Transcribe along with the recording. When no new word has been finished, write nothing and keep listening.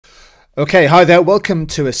Okay, hi there. Welcome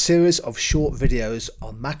to a series of short videos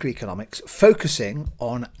on macroeconomics focusing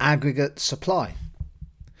on aggregate supply.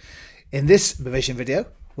 In this revision video,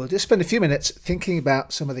 we'll just spend a few minutes thinking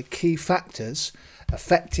about some of the key factors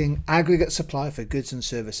affecting aggregate supply for goods and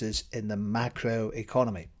services in the macro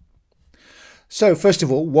economy. So first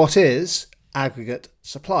of all, what is aggregate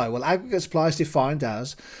supply? Well, aggregate supply is defined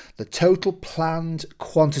as the total planned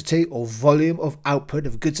quantity or volume of output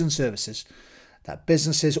of goods and services that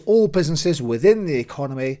all businesses within the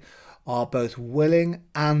economy are both willing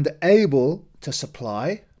and able to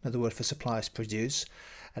supply, another word for supply is produce,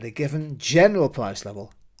 at a given general price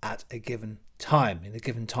level at a given time, in a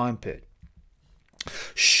given time period.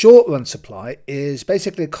 Short-run supply is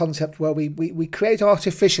basically a concept where we create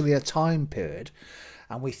artificially a time period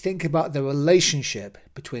and we think about the relationship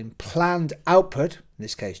between planned output, in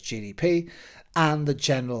this case GDP, and the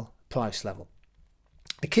general price level.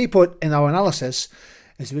 The key point in our analysis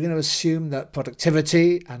is we're going to assume that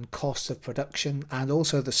productivity and cost of production and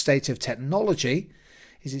also the state of technology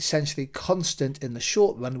is essentially constant in the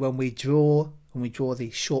short run when we draw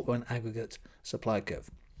the short run aggregate supply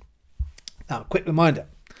curve. Now, a quick reminder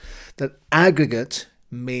that aggregate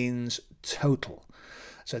means total.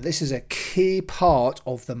 So this is a key part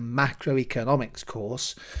of the macroeconomics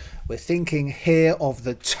course. We're thinking here of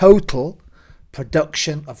the total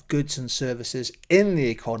production of goods and services in the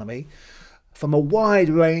economy from a wide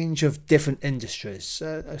range of different industries.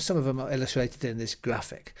 Some of them are illustrated in this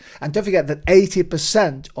graphic. And don't forget that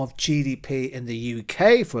 80% of GDP in the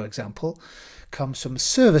UK, for example, comes from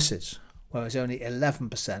services, whereas only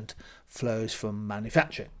 11% flows from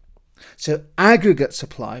manufacturing. So aggregate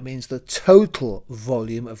supply means the total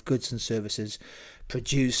volume of goods and services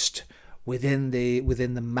produced within the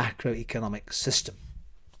macroeconomic system.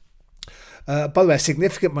 By the way, a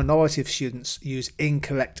significant minority of students use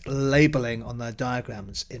incorrect labelling on their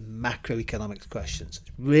diagrams in macroeconomics questions.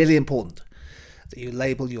 It's really important that you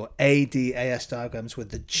label your ADAS diagrams with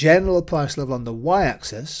the general price level on the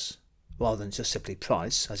y-axis, rather than just simply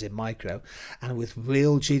price, as in micro, and with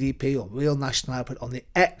real GDP or real national output on the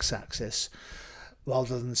x-axis,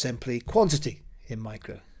 rather than simply quantity in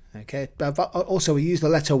micro. Okay. But also, we use the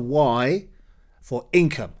letter Y for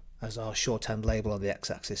income as our shorthand label on the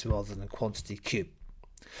x-axis rather than quantity cube.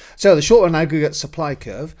 So the short run aggregate supply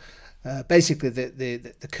curve, basically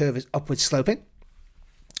the curve is upward sloping,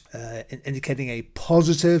 indicating a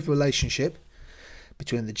positive relationship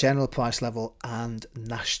between the general price level and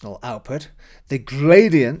national output. The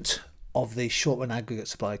gradient of the short run aggregate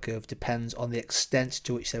supply curve depends on the extent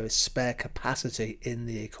to which there is spare capacity in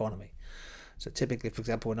the economy. So typically, for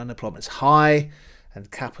example, when unemployment is high and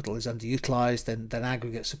capital is underutilized, then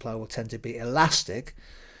aggregate supply will tend to be elastic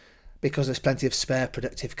because there's plenty of spare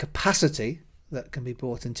productive capacity that can be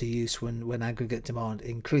brought into use when aggregate demand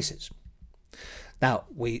increases. Now,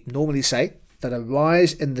 we normally say that a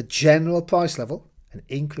rise in the general price level, an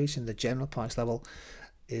increase in the general price level,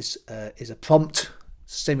 is a prompt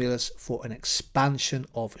stimulus for an expansion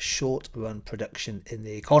of short-run production in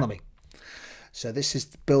the economy. So this is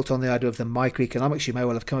built on the idea of the microeconomics you may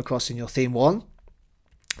well have come across in your theme 1.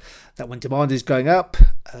 That when demand is going up,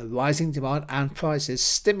 rising demand and prices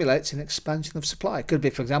stimulates an expansion of supply. It could be,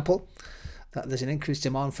 for example, that there's an increased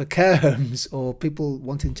demand for care homes or people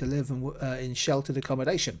wanting to live in sheltered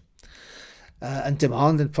accommodation. And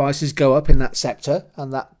demand and prices go up in that sector,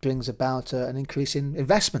 and that brings about an increase in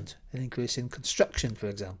investment, an increase in construction, for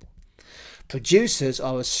example. Producers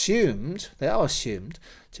are assumed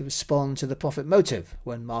to respond to the profit motive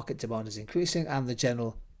when market demand is increasing and the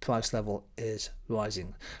general price level is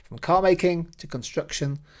rising. From car making to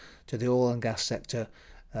construction to the oil and gas sector,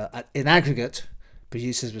 in aggregate,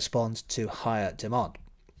 producers respond to higher demand.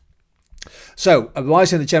 So a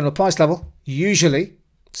rise in the general price level usually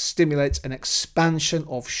stimulates an expansion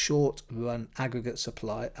of short-run aggregate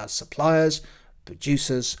supply as suppliers,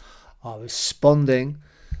 producers are responding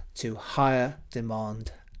to higher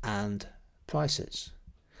demand and prices.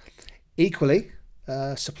 Equally,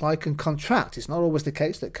 supply can contract. It's not always the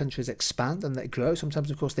case that countries expand and they grow. Sometimes,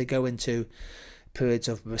 of course, they go into periods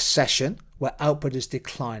of recession where output is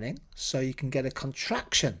declining. So you can get a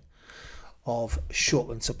contraction of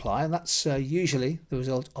short-run supply, and that's usually the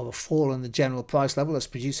result of a fall in the general price level as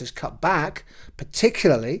producers cut back,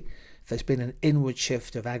 particularly if there's been an inward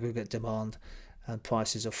shift of aggregate demand and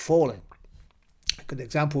prices are falling. A good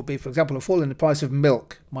example would be, for example, a fall in the price of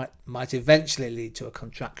milk might eventually lead to a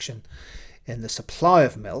contraction in the supply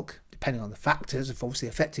of milk, depending on the factors obviously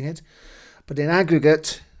affecting it. But in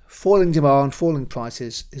aggregate, falling demand, falling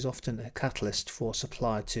prices is often a catalyst for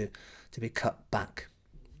supply to be cut back.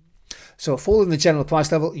 So a fall in the general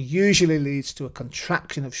price level usually leads to a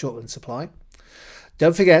contraction of short-run supply.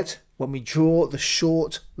 Don't forget, when we draw the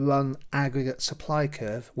short-run aggregate supply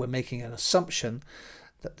curve, we're making an assumption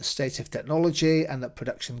that the state of technology and that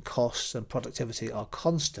production costs and productivity are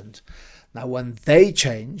constant. Now, when they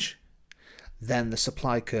change, then the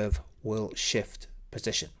supply curve will shift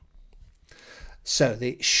position. So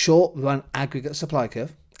the short-run aggregate supply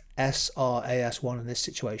curve, SRAS1 in this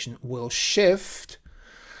situation, will shift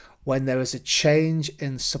when there is a change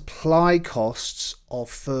in supply costs of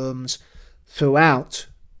firms throughout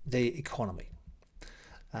the economy.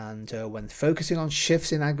 And when focusing on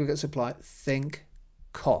shifts in aggregate supply, think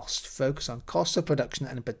cost. Focus on cost of production,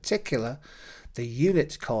 and in particular the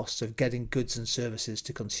unit costs of getting goods and services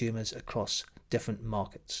to consumers across different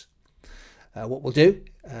markets. What we'll do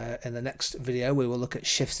in the next video, we will look at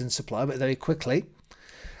shifts in supply, but very quickly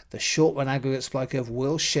the short-run aggregate supply curve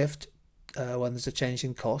will shift when there's a change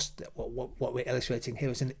in cost. What we're illustrating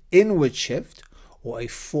here is an inward shift or a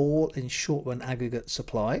fall in short-run aggregate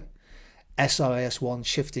supply. SRAS1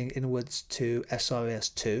 shifting inwards to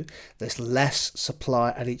SRAS2. There's less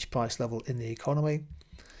supply at each price level in the economy,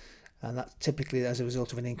 and that's typically as a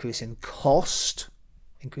result of an increase in cost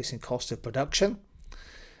of production.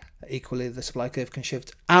 Equally, the supply curve can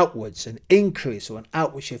shift outwards, an increase or an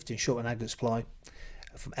outward shift in short-run aggregate supply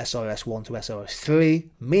from SRAS1 to SRAS3,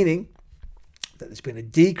 meaning that there's been a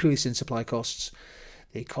decrease in supply costs.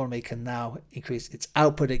 The economy can now increase its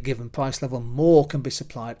output at a given price level. More can be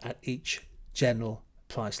supplied at each general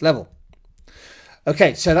price level.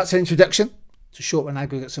 Okay, so that's an introduction to short-run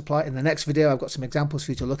aggregate supply. In the next video, I've got some examples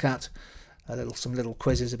for you to look at, some little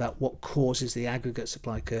quizzes about what causes the aggregate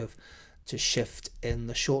supply curve to shift in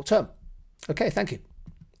the short term. Okay, thank you.